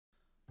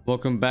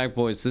Welcome back,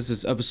 boys. This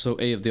is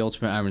episode 8 of the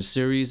Ultimate Iron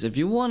Series. If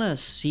you want to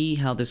see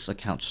how this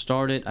account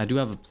started, I do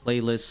have a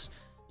playlist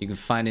you can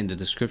find in the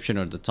description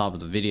or at the top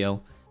of the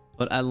video.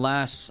 But at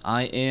last,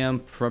 I am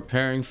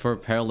preparing for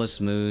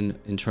Perilous Moon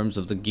in terms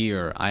of the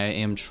gear. I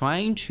am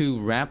trying to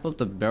wrap up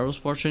the barrels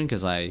portion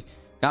because I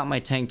got my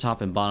tank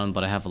top and bottom,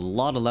 but I have a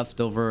lot of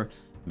leftover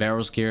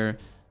barrels gear.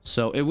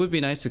 So it would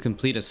be nice to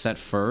complete a set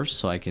first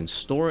so I can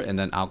store it and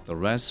then out the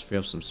rest, free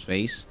up some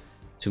space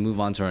to move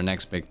on to our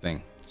next big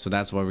thing. So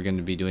that's what we're going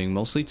to be doing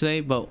mostly today,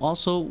 but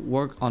also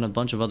work on a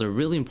bunch of other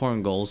really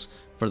important goals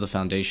for the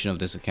foundation of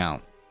this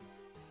account.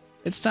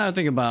 It's time to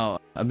think about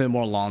a bit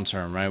more long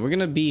term, right? We're going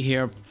to be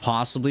here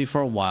possibly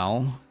for a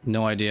while.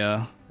 No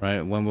idea,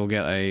 right, when we'll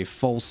get a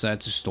full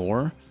set to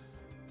store.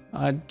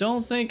 I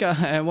don't think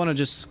I want to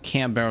just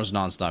camp barrels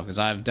nonstop because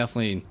I've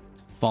definitely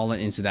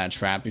fallen into that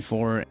trap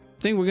before.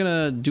 I think we're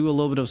going to do a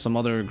little bit of some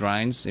other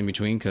grinds in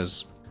between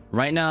because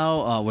right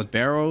now with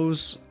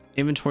barrels,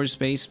 inventory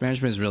space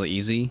management is really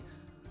easy.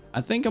 I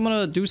think I'm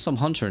gonna do some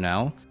hunter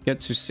now. Get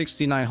to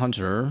 69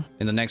 hunter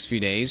in the next few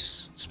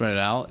days. Spread it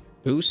out.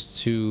 Boost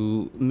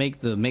to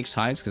make the mixed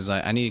hides because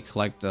I need to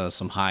collect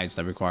some hides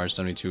that require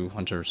 72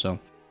 hunter. So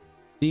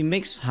the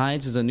mixed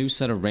hides is a new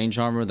set of range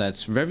armor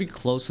that's very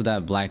close to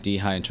that black D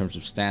hide in terms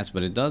of stats,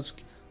 but it does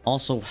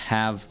also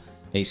have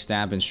a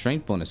stab and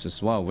strength bonus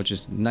as well, which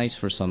is nice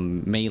for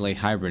some melee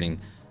hybriding.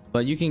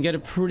 But you can get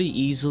it pretty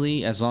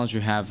easily as long as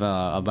you have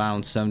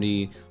around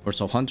 70 or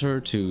so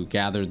hunter to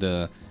gather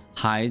the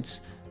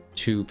hides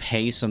to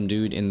pay some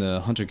dude in the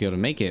hunter guild to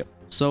make it.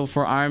 So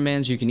for Iron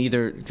Mans, you can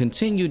either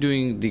continue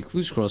doing the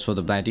clue scrolls for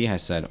the Black D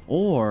set,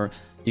 or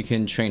you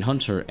can train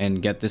hunter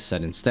and get this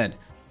set instead.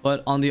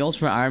 But on the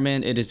Ultimate Iron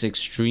Man, it is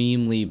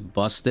extremely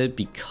busted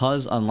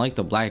because unlike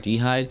the Black D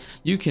hide,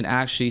 you can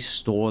actually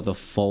store the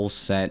full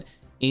set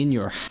in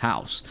your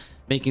house,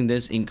 making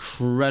this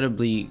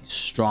incredibly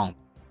strong.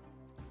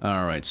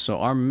 Alright, so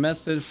our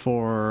method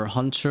for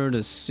hunter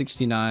to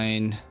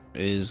 69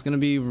 is gonna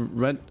be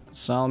red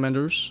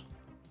salamanders.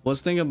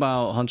 Was thinking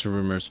about hunter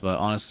rumors, but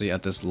honestly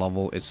at this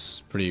level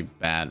it's pretty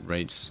bad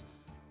rates.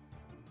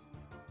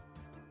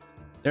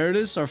 There it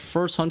is, our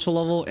first hunter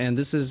level, and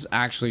this is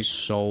actually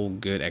so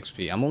good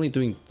XP. I'm only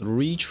doing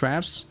 3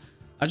 traps.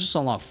 I just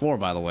unlocked 4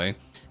 by the way,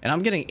 and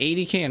I'm getting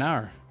 80k an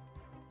hour.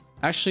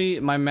 Actually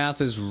my math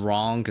is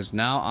wrong because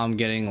now I'm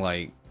getting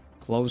like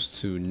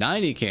close to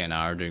 90k an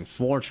hour doing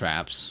 4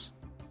 traps.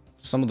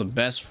 Some of the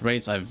best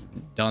rates I've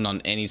done on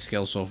any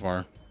skill so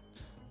far.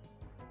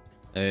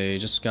 I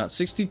just got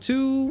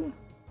 62.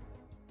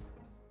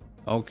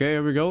 Okay,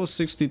 here we go.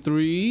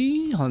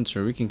 63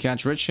 hunter. We can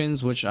catch rich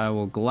hens, which I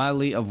will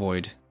gladly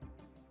avoid.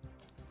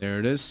 There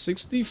it is.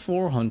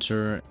 64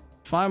 hunter.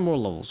 5 more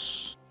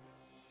levels.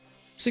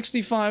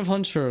 65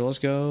 hunter. Let's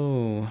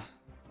go.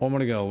 4 more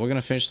to go. We're gonna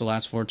finish the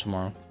last 4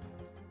 tomorrow.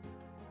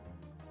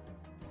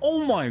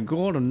 Oh my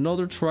god,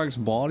 another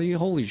Trax body.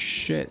 Holy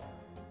shit.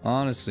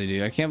 Honestly,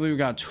 dude, I can't believe we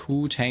got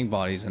 2 tank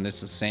bodies and it's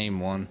the same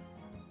one.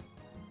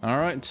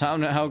 Alright,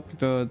 time to out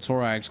the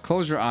thorax.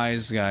 Close your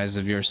eyes, guys,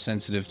 if you're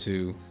sensitive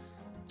to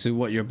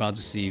what you're about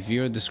to see.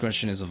 Viewer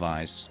discretion is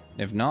advised.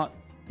 If not,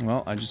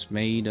 well, I just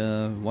made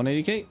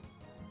 180k.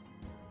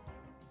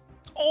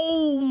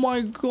 Oh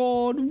my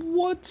god,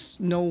 what?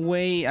 No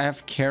way. I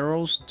have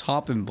Carol's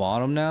top and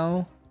bottom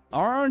now.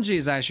 Our RNG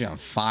is actually on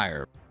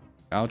fire.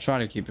 I'll try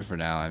to keep it for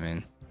now. I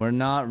mean, we're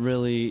not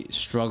really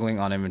struggling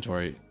on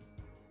inventory.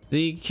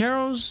 The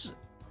Carol's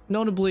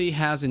notably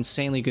has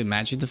insanely good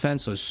magic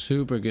defense, so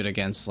super good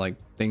against like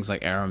things like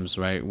Arams,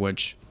 right,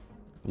 which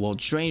will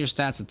drain your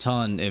stats a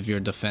ton if your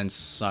defense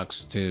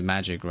sucks to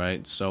magic,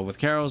 right? So with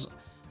Carol's,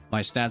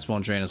 my stats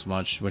won't drain as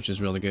much, which is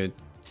really good.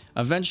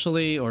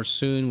 Eventually or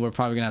soon we're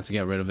probably gonna have to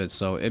get rid of it,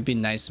 so it'd be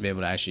nice to be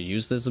able to actually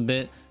use this a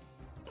bit.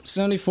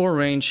 74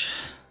 range,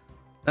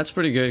 that's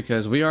pretty good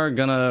because we are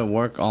gonna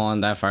work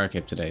on that fire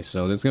cape today,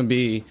 so there's gonna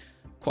be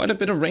quite a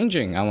bit of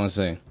ranging, I want to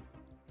say.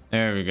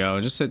 There we go,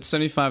 just hit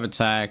 75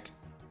 attack.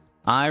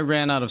 I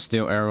ran out of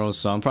steel arrows,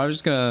 so I'm probably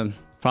just gonna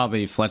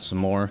fletch some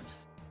more.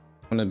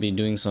 I'm gonna be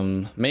doing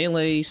some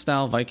melee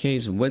style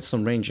Vikings with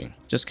some ranging,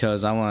 just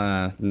because I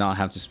want to not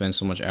have to spend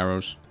so much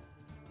arrows.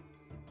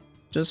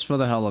 Just for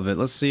the hell of it.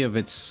 Let's see if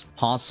it's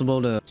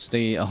possible to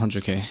stay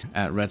 100k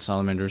at red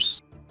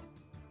salamanders.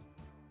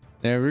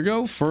 There we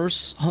go,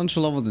 first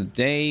hunter level of the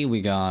day.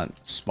 We got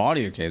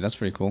spotty. Okay, that's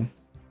pretty cool.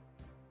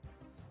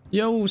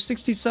 Yo,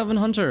 67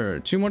 hunter,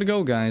 2 more to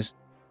go, guys.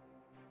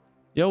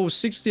 Yo,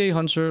 68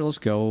 hunter, let's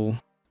go.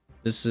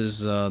 This is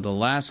the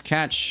last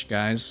catch,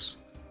 guys.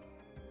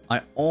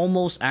 I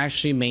almost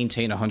actually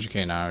maintained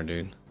 100k an hour,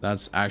 dude.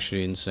 That's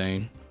actually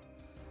insane.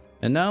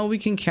 And now we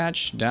can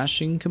catch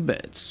dashing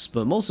cabots.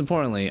 But most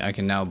importantly, I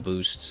can now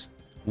boost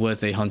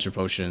with a hunter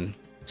potion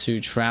to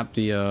trap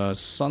the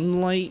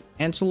sunlight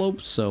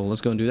antelope. So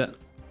let's go and do that.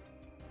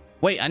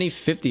 Wait, I need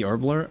 50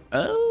 herbler.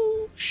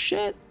 Oh,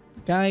 shit.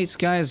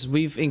 Guys,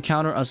 we've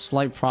encountered a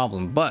slight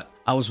problem, but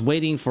I was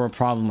waiting for a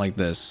problem like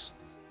this.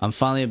 I'm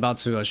finally about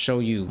to show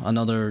you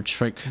another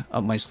trick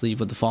up my sleeve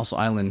with the fossil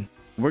island.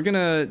 We're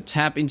gonna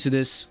tap into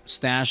this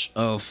stash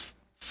of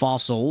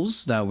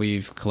fossils that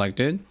we've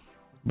collected,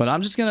 but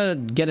I'm just gonna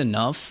get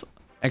enough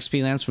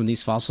XP lands from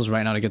these fossils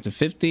right now to get to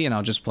 50, and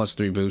I'll just plus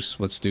 3 boosts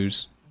with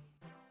stews.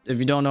 If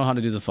you don't know how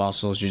to do the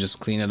fossils, you just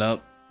clean it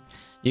up.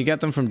 You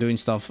get them from doing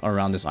stuff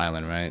around this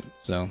island, right?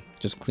 So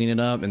just clean it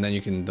up, and then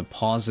you can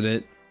deposit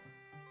it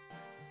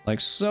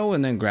like so,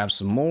 and then grab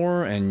some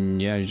more,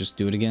 and yeah, you just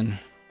do it again.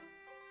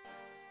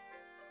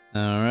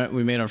 All right,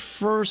 we made our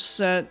first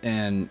set,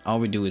 and all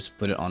we do is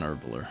put it on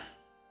Herbler.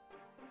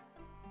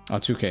 Oh,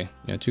 2k.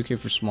 Yeah, 2k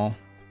for small.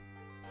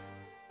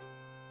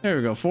 There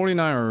we go,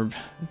 49 herb.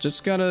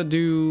 Just gotta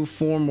do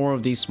 4 more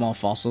of these small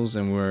fossils,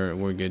 and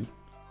we're good.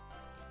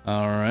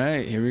 All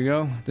right, here we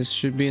go. This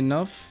should be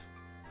enough.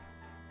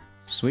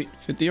 Sweet,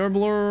 50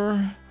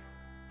 Herbler.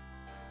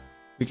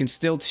 We can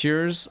steal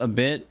tears a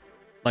bit,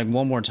 like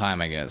one more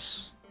time, I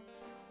guess.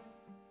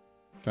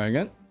 Try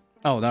again.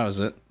 Oh, that was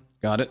it.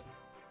 Got it.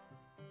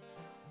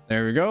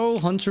 There we go.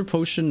 Hunter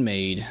potion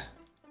made.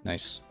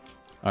 Nice.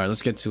 All right,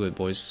 let's get to it,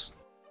 boys.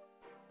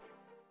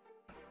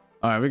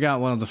 All right, we got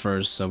one of the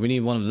furs, so we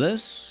need one of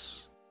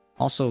this.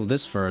 Also,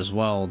 this fur as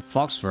well,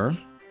 fox fur.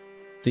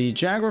 The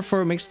jaguar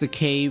fur makes the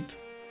cape,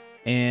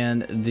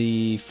 and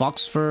the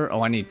fox fur.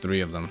 Oh, I need 3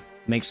 of them.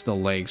 Makes the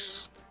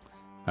legs.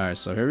 All right,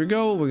 so here we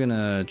go. We're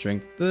gonna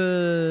drink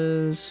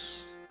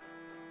this.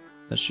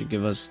 That should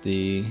give us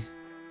the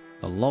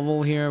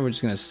level here. We're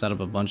just gonna set up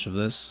a bunch of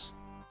this.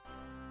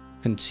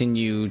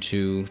 Continue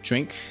to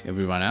drink if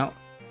we run out,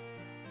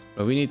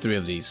 but we need 3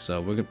 of these,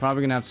 so we're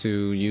probably gonna have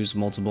to use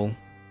multiple.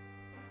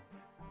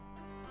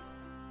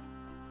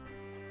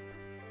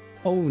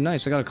 Oh,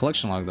 nice. I got a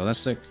collection log though. That's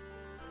sick.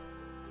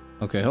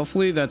 Okay,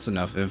 hopefully that's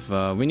enough. If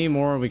we need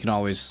more, we can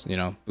always, you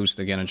know, boost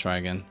again and try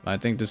again. But I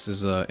think this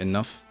is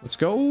enough. Let's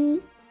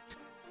go.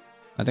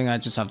 I think I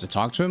just have to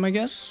talk to him, I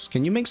guess.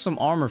 Can you make some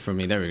armor for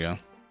me? There we go.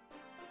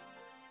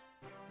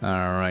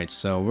 All right,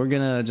 so we're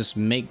gonna just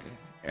make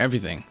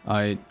everything.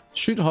 I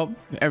shoot up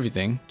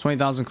everything.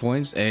 20,000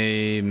 coins.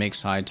 A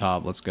makes high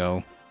top. Let's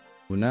go.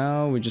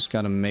 Now we just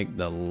gotta make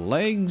the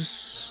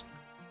legs.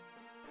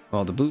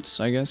 Well, the boots,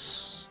 I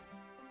guess.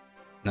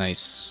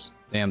 Nice.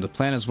 Damn, the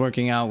plan is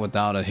working out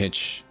without a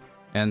hitch.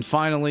 And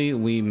finally,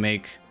 we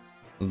make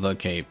the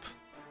cape.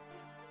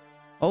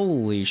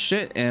 Holy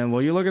shit. And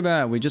well, you look at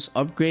that. We just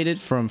upgraded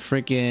from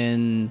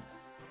freaking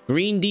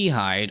green D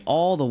hide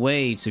all the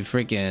way to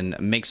freaking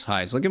mixed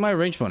hides. Look at my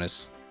range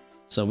bonus.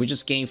 So we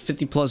just gained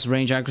 50 plus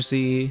range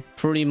accuracy.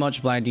 Pretty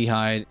much black D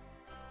hide.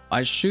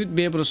 I should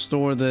be able to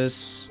store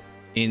this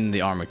in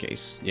the armor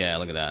case. Yeah,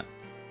 look at that.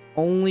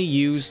 Only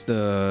use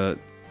the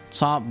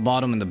top,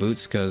 bottom, and the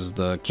boots because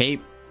the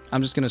cape,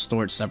 I'm just going to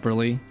store it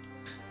separately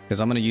because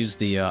I'm going to use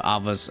the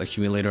Ava's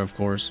accumulator, of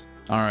course.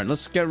 All right,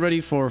 let's get ready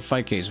for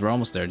fight case. We're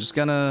almost there. Just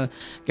gonna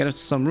get us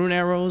some rune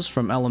arrows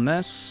from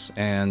LMS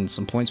and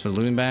some points for the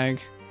looting bag.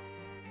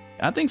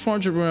 I think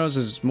 400 rune arrows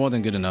is more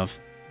than good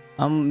enough.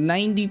 I'm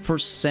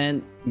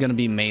 90% gonna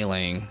be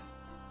meleeing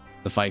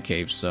the fight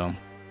cave, so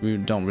we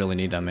don't really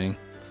need that many.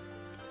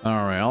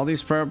 All right, all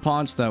these prayer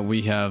pots that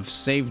we have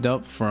saved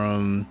up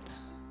from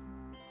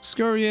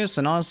Scurious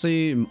and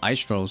honestly ice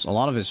trolls. A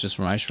lot of it's just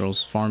from ice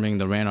trolls farming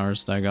the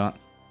ranars that I got.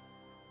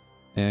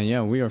 And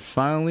yeah, we are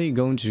finally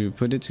going to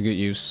put it to good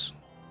use.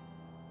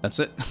 That's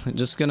it.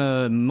 Just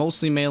gonna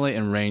mostly melee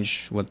and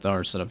range with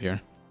our setup here.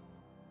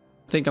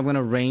 I think I'm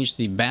gonna range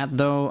the bat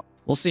though.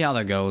 We'll see how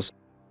that goes.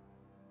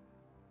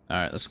 All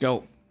right, let's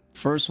go.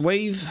 First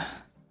wave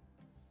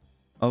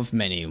of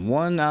many.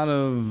 1 out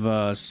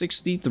of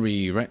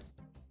 63, right?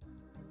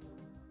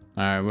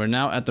 All right, we're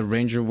now at the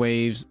ranger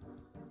waves.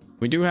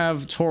 We do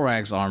have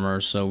thorax armor,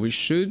 so we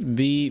should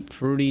be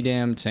pretty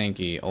damn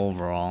tanky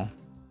overall.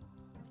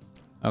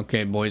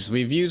 Okay, boys,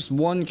 we've used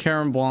 1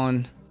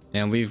 Karambwan,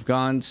 and we've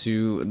gone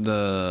to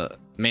the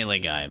melee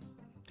guy.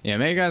 Yeah,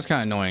 melee guy's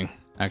kind of annoying,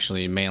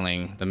 actually,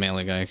 meleeing the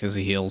melee guy, because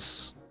he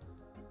heals.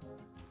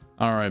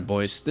 Alright,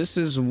 boys, this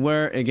is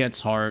where it gets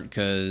hard,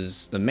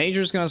 because the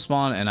major's gonna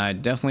spawn, and I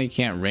definitely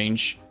can't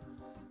range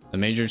the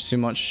major's too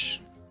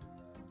much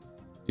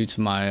due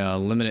to my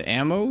limited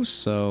ammo,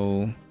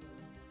 so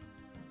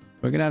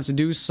we're gonna have to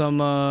do some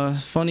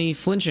funny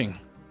flinching.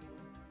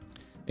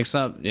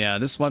 Except, yeah,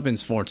 this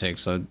weapon's 4 tick,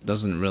 so it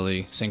doesn't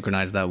really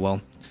synchronize that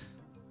well.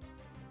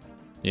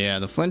 Yeah,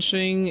 the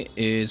flinching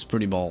is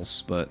pretty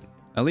balls, but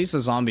at least the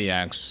zombie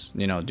axe,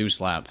 you know, do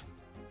slap.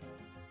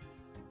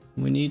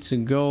 We need to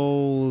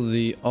go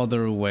the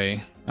other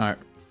way. Alright,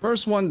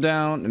 first one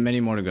down and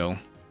many more to go.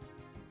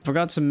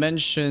 Forgot to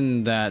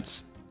mention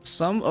that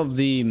some of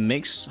the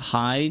mixed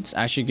hides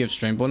actually give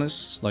strength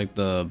bonus, like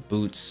the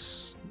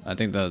boots. I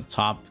think the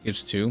top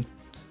gives 2.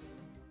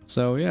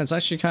 So yeah, it's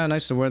actually kind of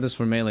nice to wear this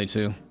for melee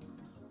too.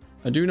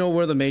 I do know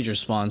where the major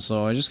spawns,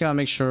 so I just gotta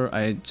make sure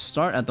I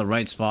start at the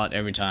right spot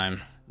every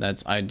time.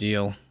 That's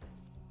ideal.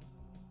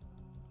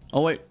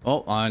 Oh wait,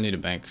 oh, I need a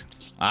bank.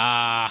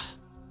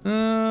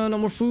 No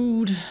more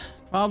food.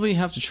 Probably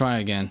have to try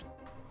again.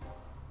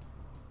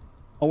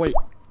 Oh wait,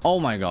 oh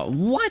my god,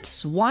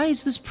 what? Why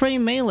is this prey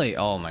melee?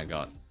 Oh my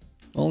god.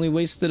 Only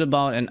wasted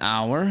about an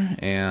hour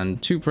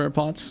and 2 prayer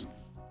pots.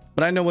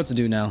 But I know what to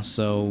do now,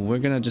 so we're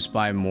gonna just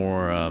buy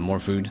more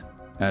food.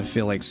 I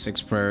feel like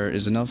 6 prayer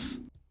is enough.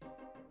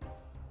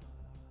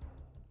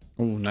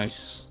 Oh,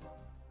 nice.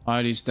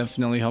 Heidi's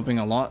definitely helping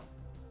a lot.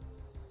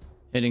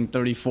 Hitting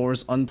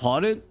 34s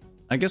unpotted.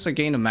 I guess I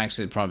gained a max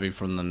hit probably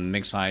from the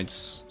mix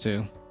heights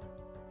too.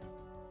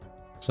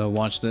 So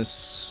watch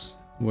this.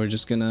 We're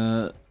just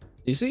gonna...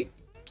 You see?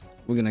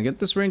 We're gonna get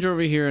this ranger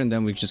over here and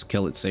then we just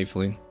kill it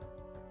safely.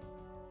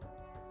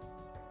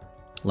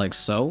 Like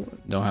so.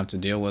 Don't have to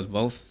deal with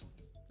both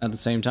at the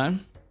same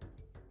time.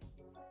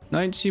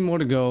 19 more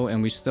to go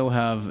and we still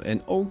have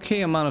an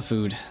okay amount of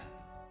food.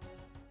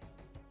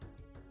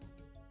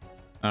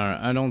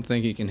 Alright, I don't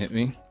think he can hit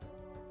me.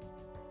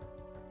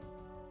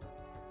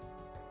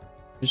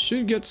 It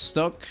should get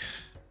stuck.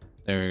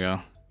 There we go.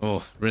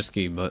 Oh,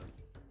 risky, but...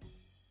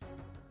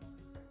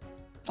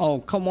 Oh,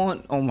 come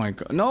on. Oh my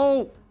god.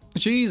 No!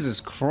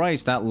 Jesus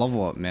Christ, that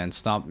level up, man,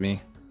 stopped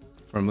me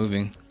from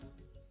moving.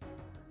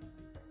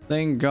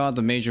 Thank god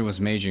the major was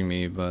maging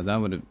me, but that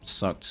would have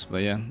sucked.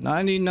 But yeah,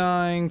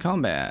 99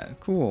 combat.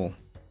 Cool.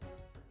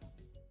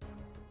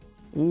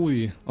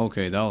 Ooh,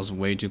 okay, that was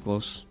way too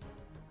close.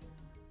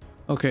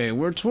 Okay,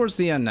 we're towards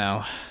the end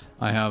now.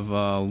 I have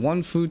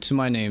 1 food to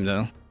my name,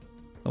 though.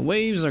 The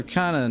waves are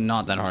kind of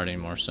not that hard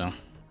anymore, so...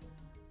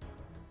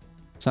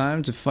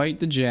 Time to fight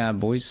the jab,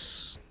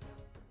 boys.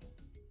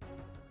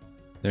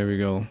 There we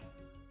go.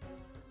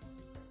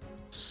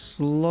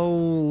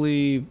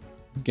 Slowly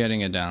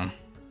getting it down.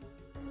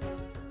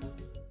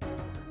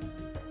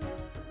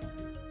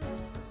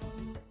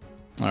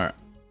 Alright.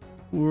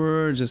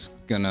 We're just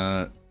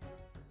gonna...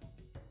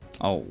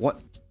 Oh,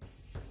 what?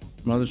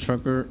 Mother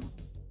trucker.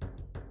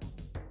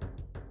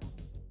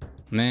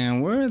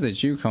 Man, where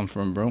did you come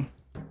from, bro?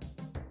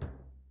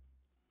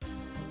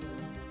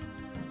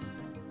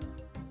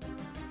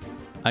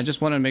 I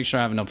just want to make sure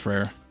I have enough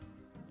prayer.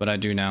 But I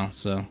do now,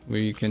 so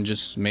we can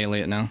just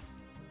melee it now.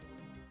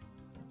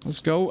 Let's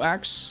go,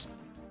 axe.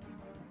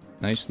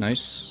 Nice,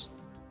 nice.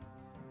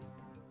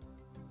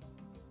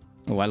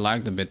 Oh, I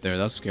lagged a bit there.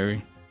 That's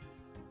scary.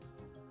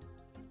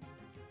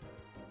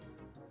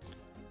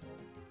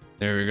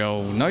 There we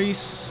go.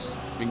 Nice.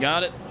 We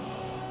got it.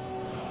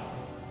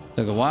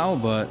 Took a while,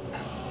 but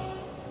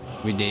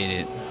we did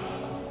it.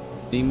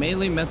 The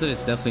melee method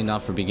is definitely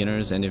not for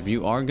beginners, and if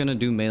you are gonna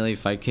do melee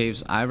fight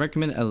caves, I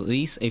recommend at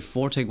least a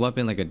 4-tick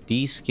weapon like a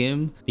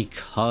D-skim,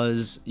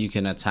 because you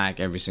can attack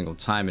every single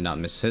time and not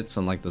miss hits,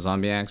 unlike the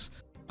zombie axe.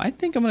 I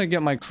think I'm gonna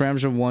get my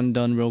Kramja 1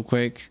 done real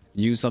quick,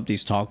 use up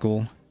these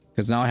toggle,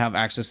 because now I have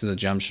access to the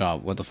gem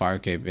shop with the fire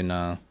cave in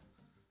the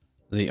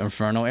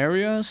Inferno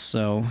area.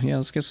 So yeah,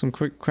 let's get some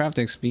quick craft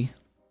XP.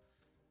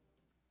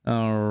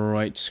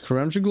 Alright,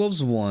 Kramja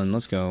gloves 1,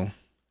 let's go.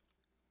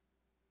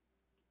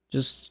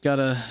 Just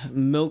gotta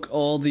milk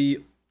all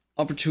the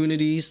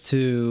opportunities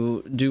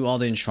to do all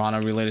the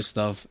Entrana related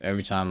stuff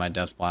every time I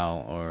death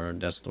pile or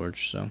death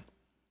storage. So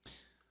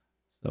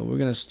we're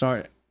gonna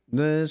start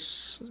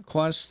this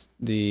quest.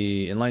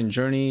 The Enlightened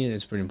Journey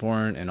is pretty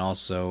important, and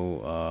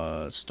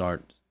also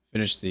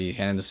finish the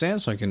Hand in the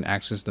Sand so I can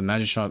access the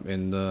magic shop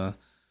in the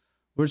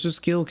Wizard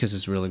skill because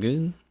it's really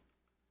good.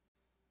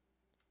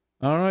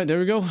 Alright, there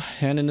we go.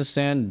 Hand in the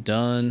Sand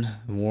done.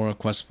 More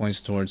quest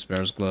points towards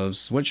Bear's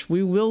Gloves, which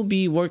we will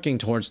be working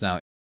towards now.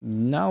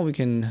 Now we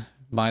can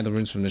buy the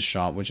runes from this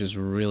shop, which is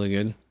really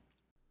good.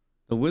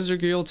 The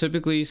Wizard Guild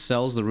typically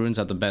sells the runes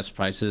at the best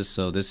prices,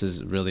 so this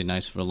is really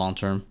nice for the long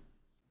term.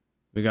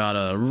 We got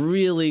a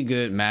really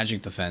good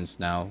magic defense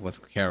now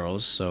with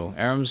Carols, so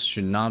Arams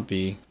should not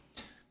be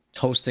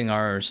toasting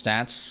our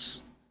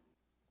stats.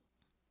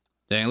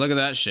 Dang, look at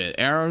that shit.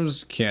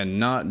 Arams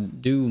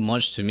cannot do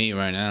much to me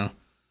right now.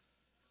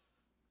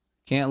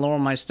 Can't lower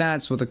my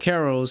stats with the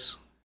Carols.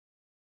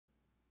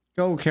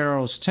 Go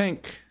Carols,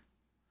 tank.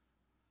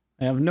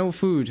 I have no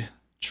food.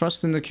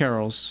 Trust in the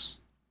Carols.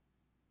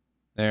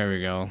 There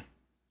we go.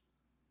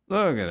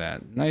 Look at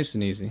that. Nice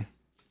and easy.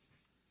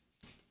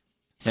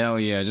 Hell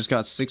yeah, just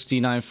got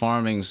 69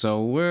 farming,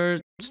 so we're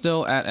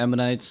still at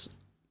Ammonites,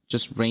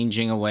 just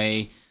ranging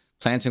away,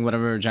 planting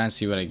whatever giant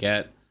seaweed I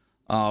get.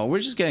 We're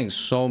just getting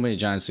so many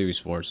giant seaweed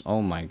sports.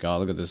 Oh my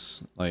god, look at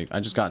this. Like, I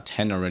just got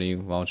 10 already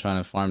while trying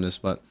to farm this,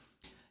 but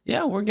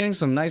yeah, we're getting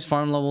some nice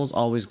farm levels,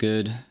 always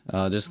good.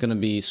 This is gonna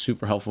be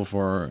super helpful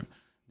for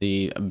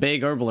the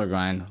big herbler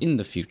grind in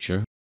the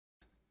future.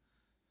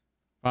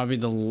 Probably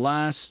the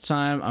last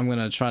time I'm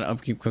gonna try to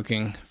upkeep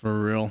cooking for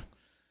real.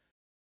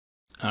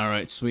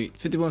 Alright, sweet.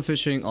 51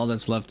 fishing, all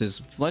that's left is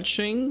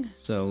fletching,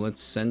 so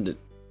let's send it.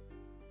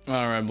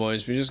 Alright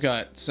boys, we just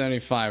got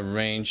 75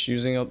 range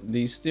using up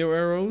these steel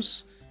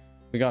arrows.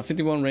 We got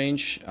 51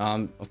 range,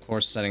 of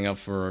course setting up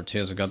for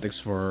Tears of Gothics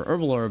for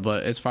Herbalore,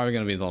 but it's probably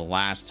going to be the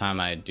last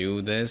time I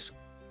do this.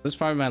 This is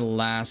probably my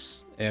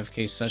last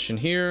AFK session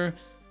here.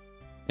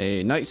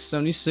 A nice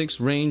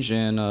 76 range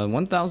and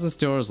 1000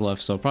 steel arrows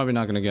left, so probably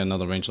not going to get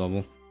another range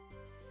level.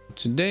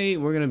 Today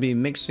we're going to be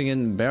mixing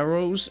in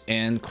barrows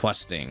and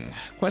questing.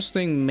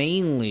 Questing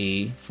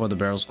mainly for the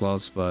barrels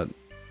gloves, but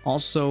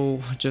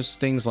also just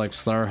things like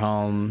Slayer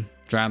Helm,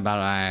 Dram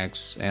Battle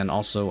Axe, and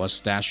also a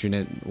stash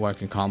unit where I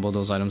can combo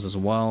those items as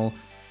well.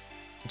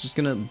 I'm just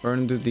gonna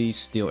burn through these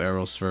steel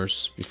arrows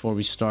first before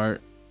we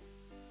start.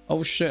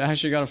 Oh shit, I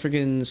actually got a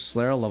freaking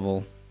Slayer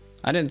level.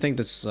 I didn't think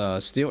this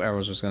steel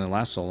arrows was gonna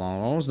last so long.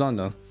 We're almost done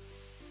though.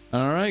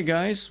 Alright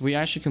guys, we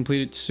actually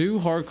completed 2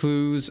 hard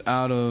clues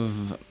out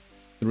of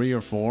 3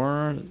 or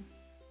 4.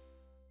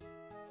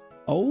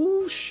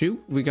 Oh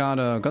shoot, we got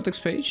a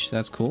Guthix page.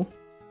 That's cool.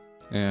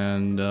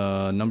 And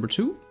number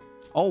 2.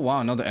 Oh wow,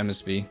 another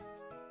MSB.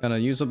 Gotta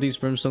use up these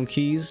brimstone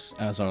keys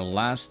as our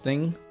last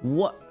thing.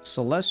 What?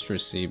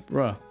 Celestry,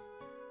 bruh.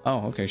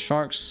 Oh, okay.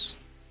 Sharks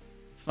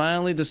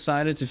finally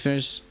decided to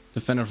finish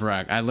Defender of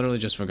Rack. I literally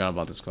just forgot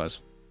about this quest.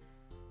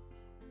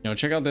 Yo,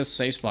 check out this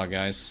safe spot,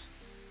 guys.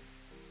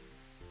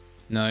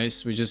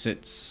 Nice. We just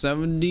hit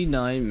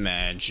 79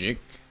 magic.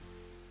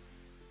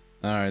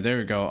 Alright, there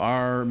we go.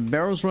 Our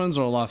barrels runs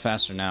are a lot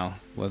faster now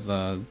with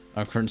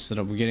our current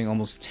setup. We're getting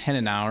almost 10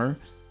 an hour.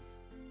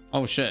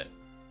 Oh shit.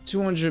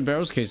 200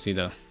 barrels KC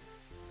though.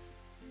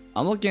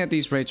 I'm looking at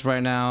these rates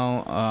right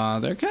now.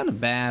 They're kind of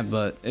bad,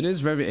 but it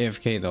is very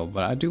AFK though.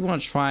 But I do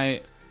want to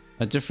try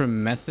a different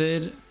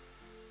method,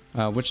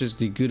 which is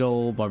the good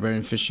old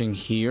barbarian fishing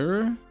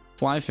here.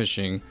 Fly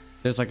fishing.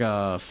 There's like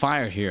a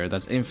fire here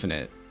that's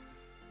infinite.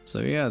 So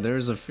yeah,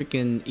 there's a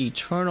freaking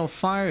eternal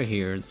fire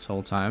here this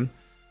whole time.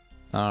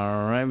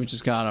 Alright, we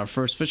just got our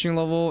first fishing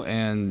level,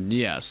 and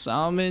yeah,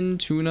 salmon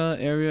tuna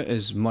area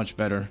is much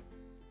better.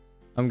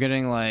 I'm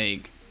getting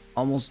like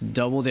almost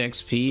double the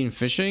XP in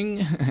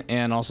fishing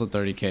and also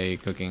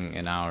 30k cooking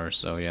an hour.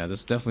 So yeah, this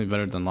is definitely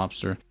better than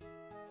lobster.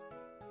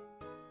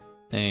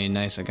 Hey,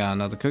 nice, I got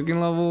another cooking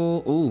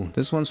level. Ooh,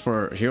 this one's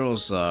for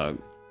heroes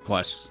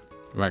quest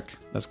wreck.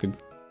 That's good.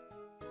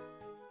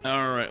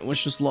 Alright,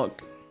 wish us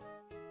luck.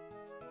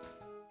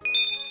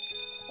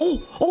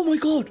 Oh my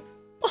god.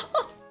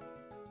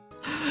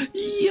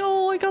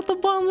 Yo, I got the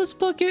bottomless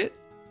bucket.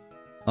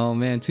 Oh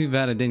man, too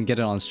bad I didn't get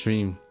it on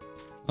stream.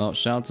 Oh,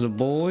 shout out to the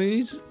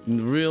boys.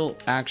 Real,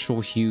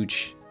 actual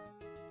huge.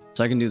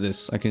 So I can do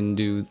this. I can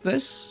do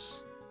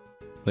this.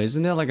 Wait,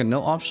 isn't there like a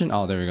note option?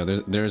 Oh, there we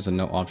go. There is a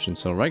note option.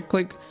 So right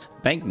click,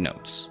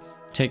 banknotes.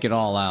 Take it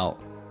all out.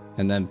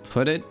 And then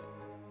put it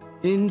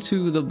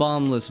into the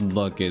bottomless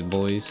bucket,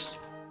 boys.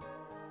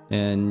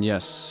 And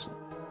yes.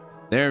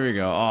 There we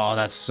go. Oh,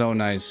 that's so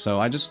nice.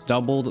 So I just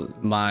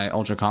doubled my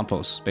ultra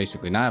compost,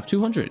 basically. Now I have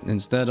 200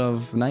 instead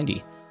of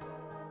 90.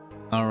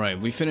 Alright,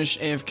 we finished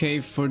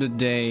AFK for the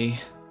day.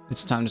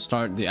 It's time to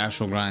start the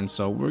actual grind.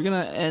 So we're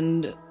gonna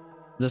end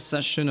the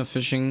session of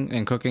fishing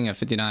and cooking at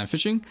 59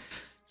 fishing,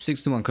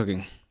 61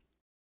 cooking.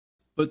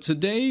 But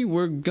today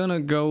we're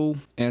gonna go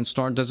and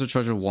start Desert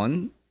Treasure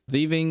 1.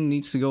 Thieving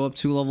needs to go up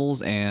 2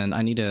 levels, and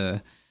I need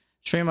to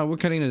train my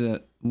woodcutting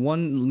to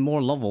 1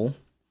 more level.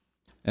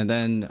 And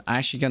then I'm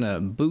actually gonna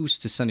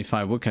boost to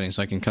 75 woodcutting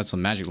so I can cut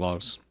some magic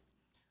logs.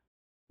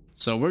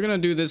 So we're gonna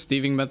do this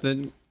thieving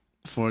method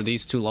for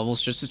these 2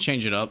 levels just to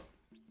change it up.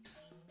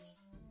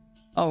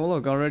 Oh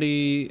look,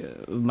 already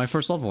my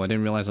first level. I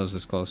didn't realize I was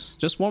this close.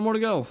 Just 1 more to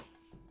go.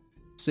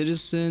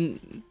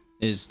 Citizen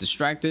is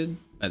distracted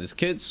by this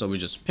kid, so we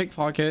just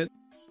pickpocket.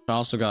 I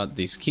also got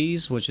these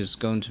keys, which is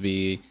going to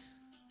be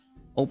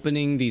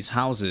opening these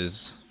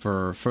houses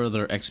for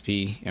further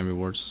XP and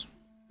rewards.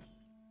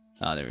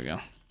 Ah, there we go.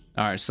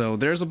 Alright, so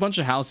there's a bunch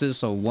of houses,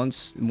 so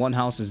once one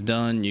house is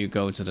done, you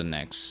go to the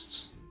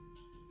next.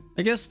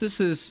 I guess this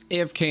is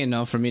AFK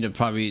enough for me to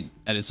probably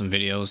edit some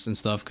videos and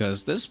stuff,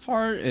 because this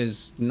part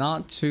is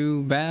not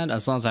too bad.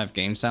 As long as I have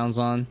game sounds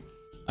on,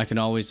 I can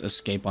always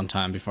escape on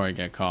time before I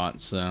get caught.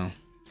 So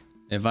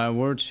if I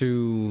were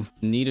to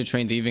need to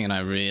train thieving and I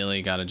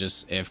really gotta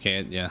just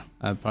AFK it, yeah,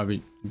 I'd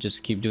probably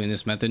just keep doing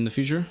this method in the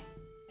future.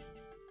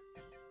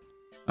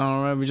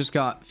 Alright, we just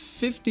got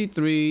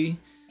 53,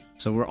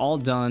 so we're all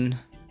done.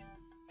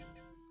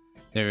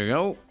 There we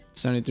go.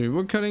 73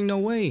 woodcutting, no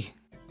way.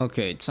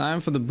 Okay, time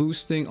for the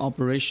boosting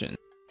operation.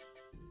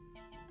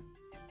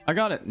 I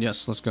got it.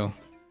 Yes, let's go.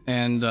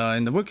 And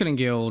in the woodcutting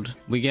guild,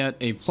 we get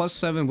a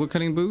 +7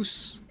 woodcutting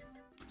boost.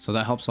 So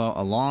that helps out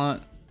a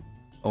lot.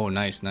 Oh,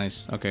 nice,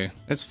 nice. Okay,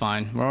 it's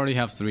fine. We already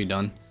have 3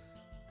 done.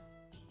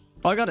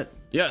 Oh, I got it.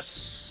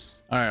 Yes.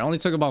 Alright, only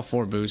took about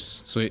 4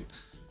 boosts. Sweet.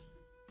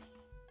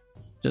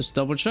 Just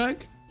double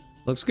check.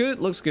 Looks good,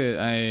 looks good.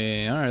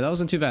 Alright, that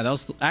wasn't too bad. That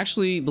was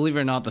actually, believe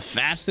it or not, the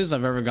fastest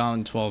I've ever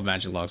gotten 12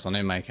 magic logs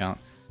on my account.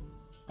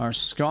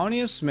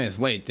 Arsconia Smith.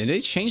 Wait, did they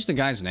change the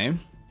guy's name?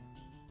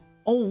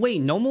 Oh,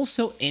 wait, no more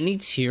sell any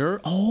tier?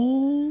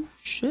 Oh,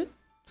 shit.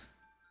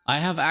 I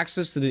have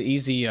access to the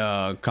easy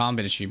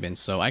combat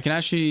achievements, so I can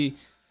actually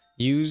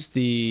use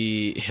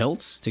the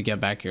hilts to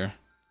get back here.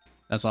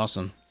 That's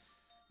awesome.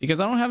 Because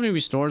I don't have any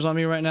restores on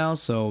me right now,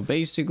 so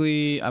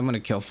basically I'm gonna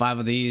kill 5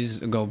 of these,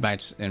 go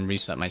back and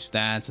reset my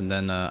stats, and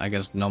then I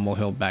guess no more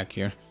hilt back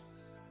here.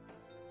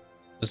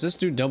 Does this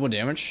do double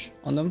damage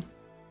on them?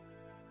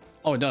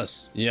 Oh, it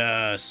does.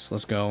 Yes,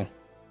 let's go.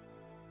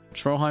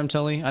 Trollheim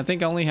telly. I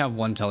think I only have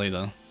 1 telly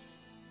though.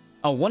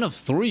 Oh, 1 of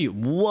 3.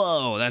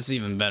 Whoa, that's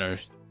even better.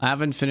 I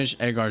haven't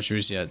finished egg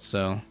archeries yet,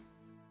 so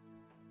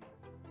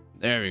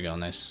There we go.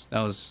 Nice.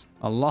 That was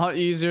a lot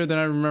easier than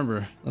I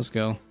remember. Let's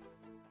go.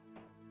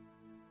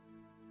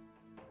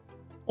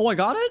 Oh, I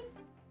got it?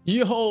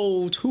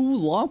 Yo, 2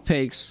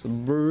 lockpicks,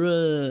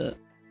 bruh.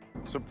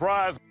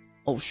 Surprise.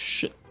 Oh,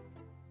 shit.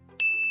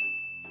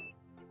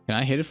 Can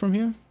I hit it from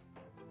here?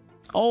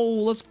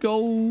 Oh, let's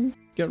go.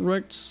 Get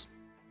wrecked.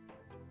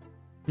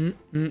 Okay,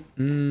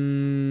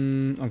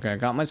 I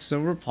got my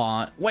silver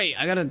pot.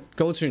 Wait, I gotta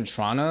go to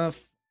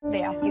Intrana?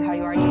 They ask you how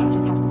you are, you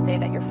just have to say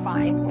that you're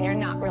fine when you're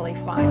not really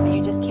fine, but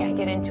you just can't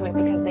get into it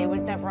because they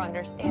would never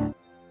understand.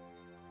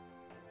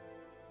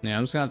 Yeah,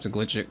 I'm just gonna have to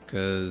glitch it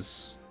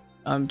because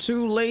I'm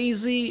too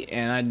lazy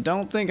and I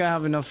don't think I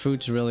have enough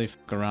food to really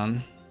fuck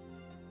around.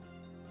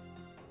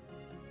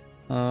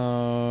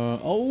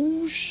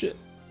 Oh shit.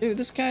 Dude,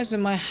 this guy's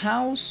in my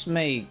house,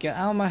 mate. Get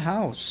out of my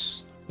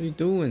house. What are you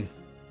doing?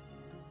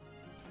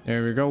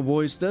 There we go,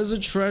 boys.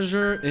 Desert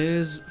treasure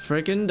is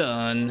freaking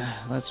done.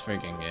 Let's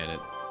freaking get it.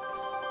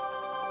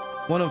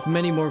 One of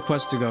many more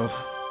quests to go.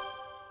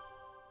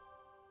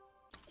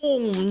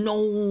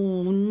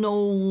 Oh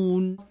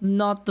no,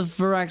 not the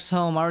Virax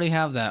helm. I already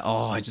have that.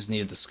 Oh, I just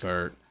needed the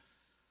skirt.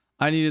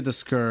 I needed the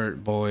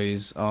skirt,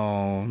 boys.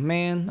 Oh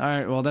man. All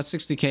right, well that's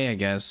 60k, I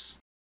guess.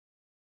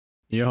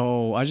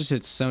 Yo, I just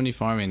hit 70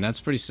 farming.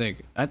 That's pretty sick.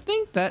 I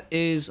think that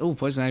is... Oh,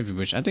 poison ivy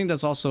bush. I think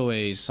that's also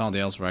a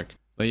somebody else wreck.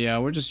 But yeah,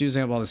 we're just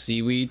using up all the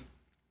seaweed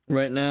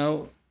right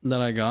now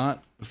that I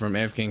got from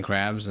AFK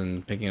crabs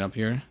and picking it up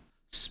here.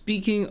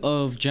 Speaking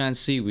of giant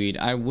seaweed,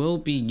 I will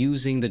be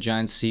using the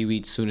giant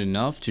seaweed soon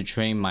enough to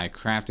train my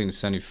crafting to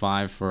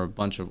 75 for a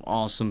bunch of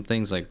awesome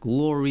things like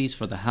glories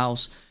for the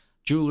house,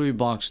 jewelry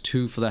box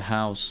 2 for the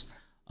house,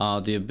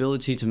 the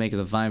ability to make a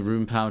divine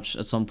rune pouch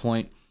at some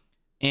point.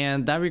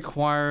 And that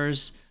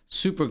requires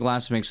super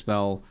glassmaking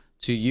spell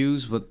to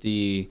use with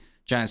the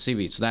giant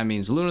seaweed. So that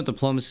means lunar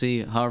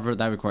diplomacy. However,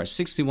 that requires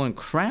 61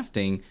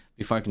 crafting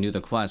before I can do the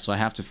quest. So I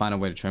have to find a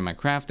way to train my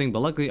crafting.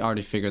 But luckily, I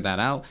already figured that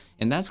out.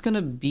 And that's going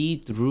to be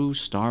through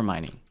star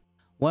mining.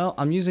 Well,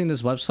 I'm using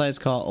this website. It's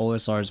called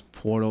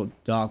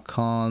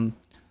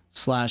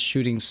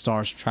osrsportal.com/shooting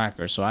stars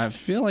tracker. So I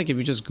feel like if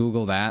you just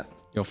Google that,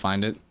 you'll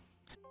find it.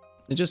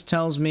 It just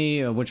tells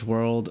me which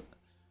world,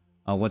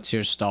 what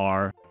tier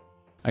star.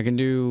 I can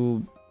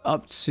do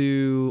up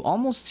to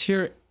almost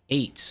tier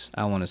 8,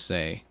 I want to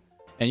say.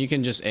 And you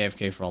can just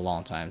AFK for a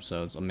long time,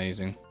 so it's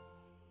amazing.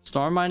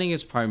 Star mining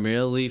is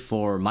primarily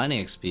for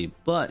mining XP,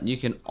 but you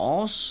can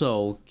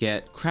also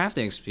get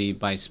crafting XP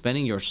by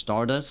spending your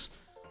stardust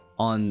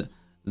on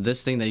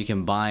this thing that you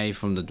can buy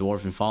from the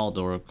Dwarven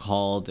Falldor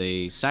called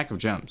a sack of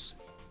gems.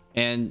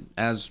 And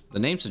as the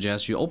name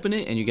suggests, you open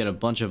it and you get a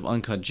bunch of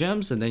uncut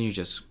gems, and then you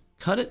just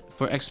cut it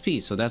for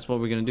XP. So that's what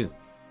we're going to do.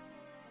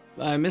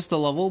 I missed the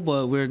level,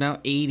 but we're now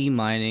 80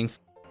 mining.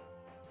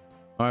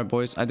 Alright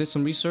boys, I did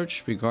some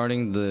research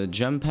regarding the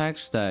gem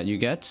packs that you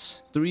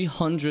get.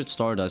 300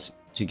 stardust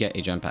to get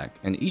a gem pack,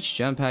 and each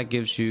gem pack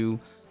gives you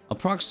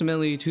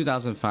approximately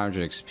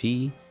 2500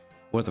 XP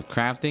worth of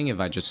crafting if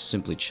I just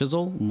simply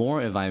chisel,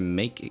 more if I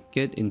make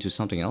it into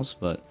something else,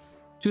 but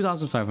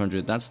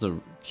 2500, that's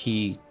the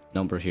key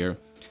number here.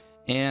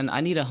 And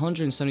I need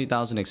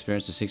 170,000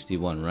 experience to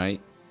 61, right?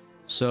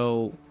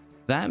 So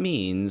that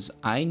means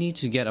I need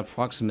to get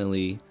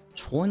approximately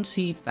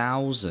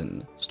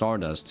 20,000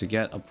 stardust to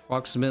get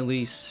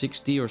approximately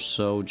 60 or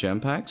so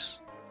gem packs,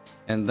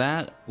 and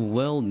that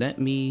will net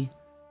me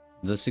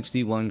the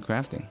 61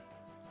 crafting.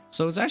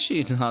 So it's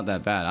actually not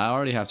that bad. I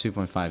already have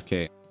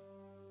 2.5k.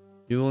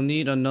 You will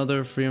need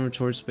another free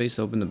inventory space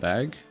to open the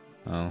bag.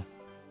 Oh,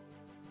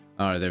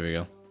 all right, there we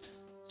go.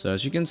 So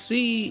as you can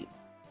see,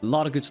 a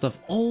lot of good stuff.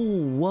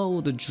 Oh,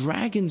 whoa, the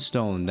dragon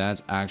stone.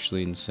 That's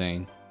actually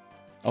insane.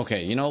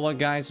 Okay, you know what,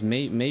 guys?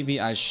 Maybe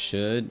I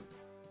should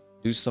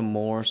do some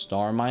more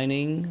star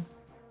mining,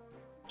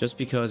 just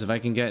because if I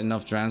can get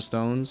enough dragon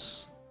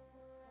stones,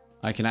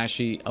 I can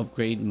actually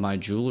upgrade my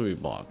jewelry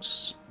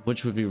box,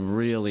 which would be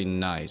really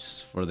nice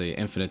for the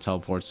infinite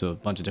teleport to a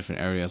bunch of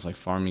different areas like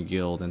farming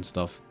guild and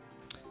stuff.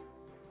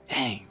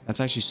 Dang, that's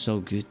actually so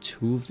good.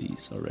 2 of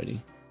these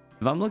already.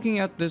 If I'm looking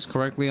at this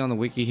correctly on the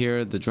wiki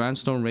here, the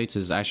dragonstone rates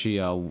is actually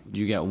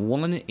you get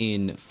 1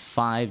 in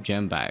 5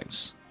 gem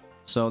bags.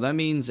 So that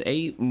means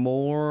 8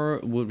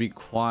 more would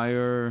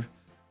require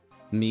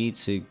me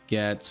to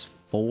get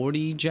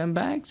 40 gem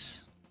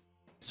bags.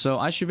 So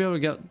I should be able to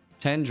get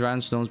 10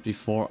 dragonstones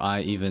before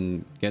I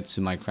even get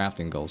to my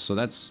crafting goal. So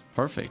that's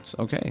perfect.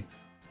 Okay.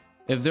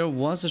 If there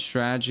was a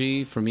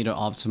strategy for me to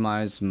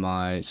optimize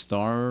my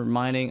star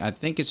mining, I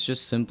think it's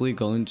just simply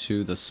going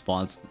to the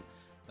spots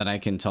that I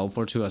can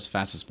teleport to as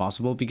fast as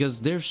possible,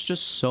 because there's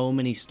just so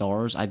many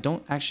stars. I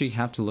don't actually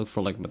have to look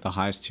for like the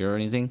highest tier or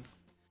anything.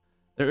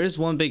 There is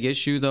one big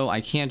issue though.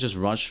 I can't just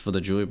rush for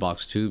the jewelry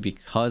box too,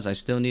 because I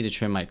still need to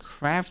train my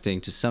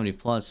crafting to 70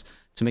 plus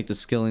to make the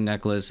skilling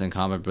necklace and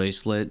combat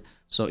bracelet.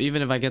 So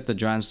even if I get the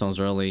dragonstones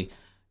early,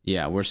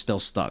 yeah, we're still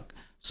stuck.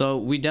 So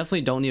we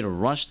definitely don't need to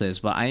rush this,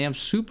 but I am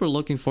super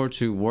looking forward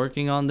to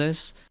working on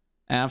this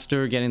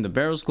after getting the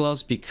barrels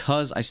gloves,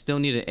 because I still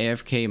need to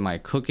AFK my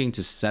cooking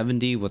to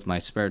 70 with my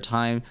spare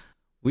time,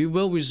 We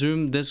will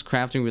resume this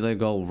crafting relay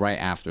goal right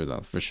after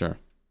though, for sure.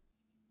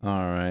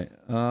 All right,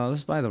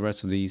 let's buy the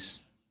rest of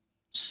these.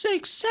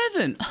 6,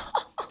 7.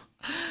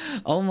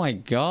 Oh my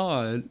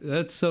god,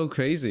 that's so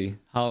crazy.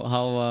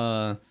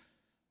 How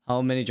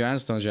many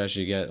giant stones you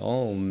actually get?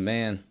 Oh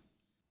man.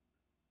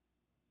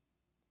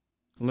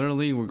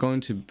 Literally, we're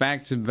going to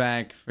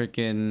back-to-back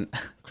freaking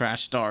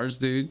crash stars,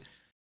 dude.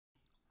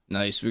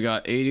 Nice, we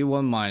got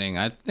 81 mining.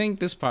 I think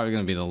this is probably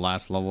gonna be the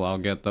last level I'll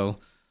get though.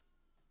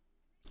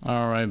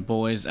 Alright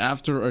boys,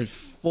 after a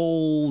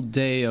full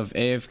day of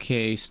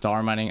AFK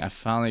star mining, I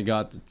finally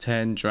got the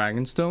 10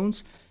 dragon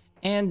stones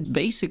and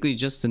basically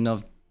just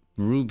enough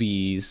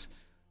rubies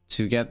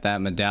to get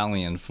that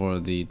medallion for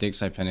the dig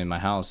site pen in my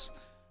house.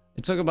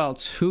 It took about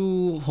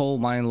 2 whole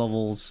mine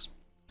levels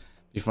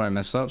before I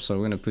mess up, so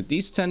we're gonna put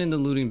these 10 in the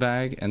looting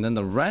bag and then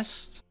the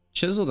rest,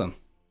 chisel them.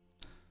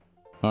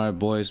 Alright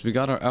boys, we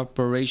got our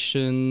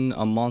operation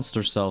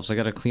monster selves. I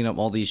gotta clean up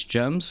all these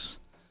gems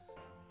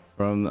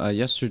from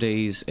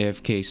yesterday's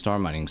AFK star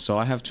mining. So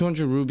I have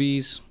 200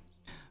 rubies.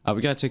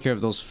 We gotta take care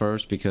of those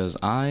first because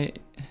I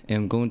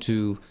am going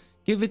to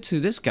give it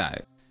to this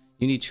guy.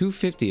 You need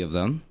 250 of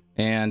them.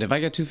 And if I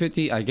get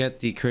 250, I get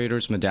the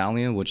creator's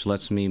medallion, which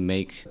lets me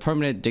make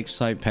permanent dig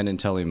site pen and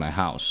telly in my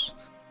house.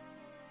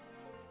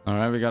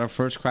 Alright, we got our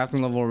first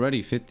crafting level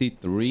already,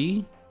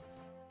 53.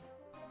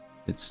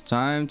 It's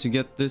time to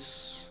get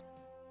this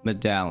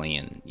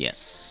medallion.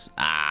 Yes.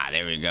 Ah,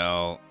 there we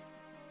go.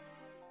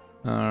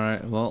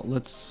 Alright, well,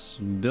 let's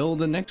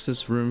build a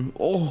Nexus room.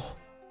 Oh,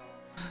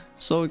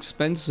 so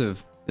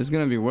expensive. It's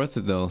gonna be worth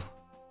it though.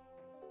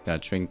 Gotta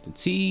drink the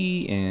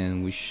tea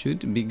and we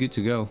should be good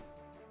to go.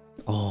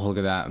 Oh, look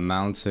at that.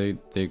 Mounted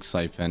dig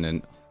site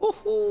pendant.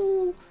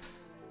 Woohoo!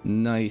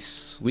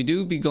 Nice. We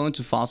do be going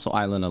to Fossil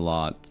Island a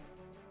lot.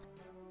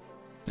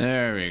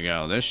 There we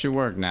go. This should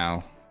work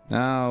now.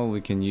 Now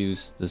we can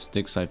use this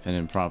dig site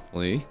pendant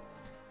properly.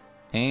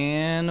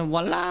 And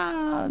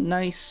voila!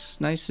 Nice.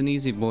 Nice and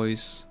easy,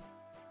 boys.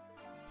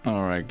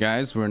 Alright,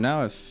 guys. We're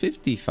now at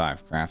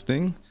 55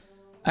 crafting.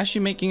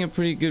 Actually making a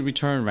pretty good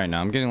return right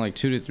now. I'm getting like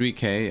 2 to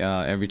 3k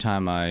every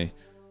time I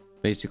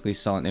basically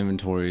sell an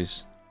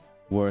inventory's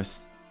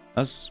worth.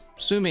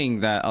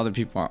 Assuming that other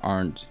people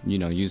aren't, you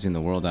know, using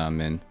the world that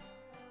I'm in.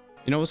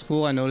 You know what's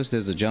cool? I noticed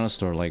there's a general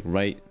store like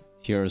right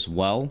here as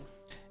well.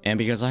 And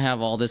because I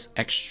have all this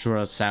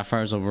extra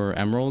sapphires over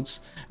emeralds,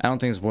 I don't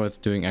think it's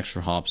worth doing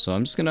extra hops. So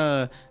I'm just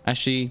gonna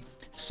actually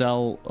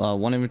sell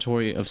one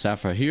inventory of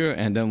sapphire here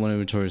and then one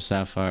inventory of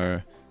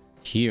sapphire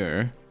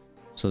here.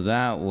 So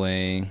that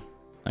way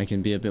I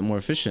can be a bit more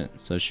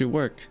efficient. So it should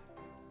work.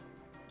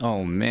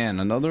 Oh man,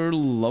 another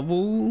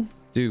level?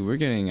 Dude, we're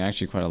getting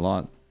actually quite a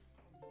lot.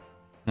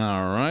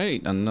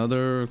 Alright,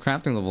 another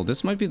crafting level.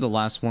 This might be the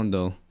last one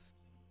though.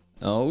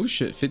 Oh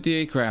shit,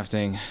 58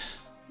 crafting.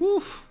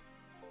 Woo!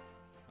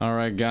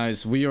 Alright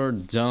guys, we are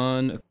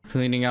done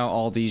cleaning out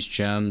all these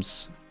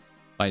gems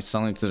by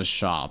selling to the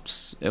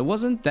shops. It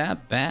wasn't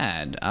that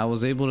bad. I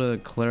was able to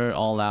clear it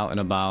all out in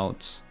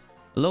about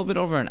a little bit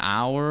over an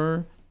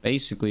hour.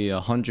 Basically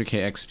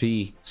 100k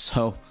XP.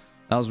 So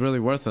that was really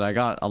worth it. I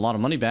got a lot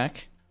of money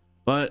back.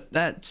 But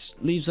that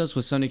leaves us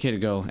with 70k to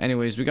go.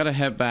 Anyways, we gotta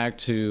head back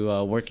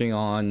to working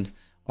on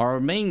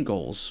our main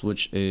goals,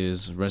 which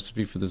is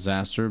recipe for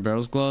disaster,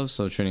 barrels gloves,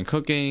 so training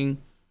cooking,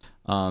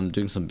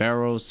 doing some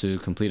barrels to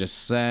complete a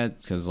set,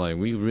 because like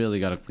we really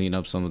gotta clean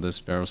up some of this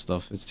barrel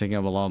stuff. It's taking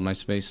up a lot of my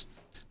space.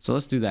 So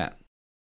let's do that.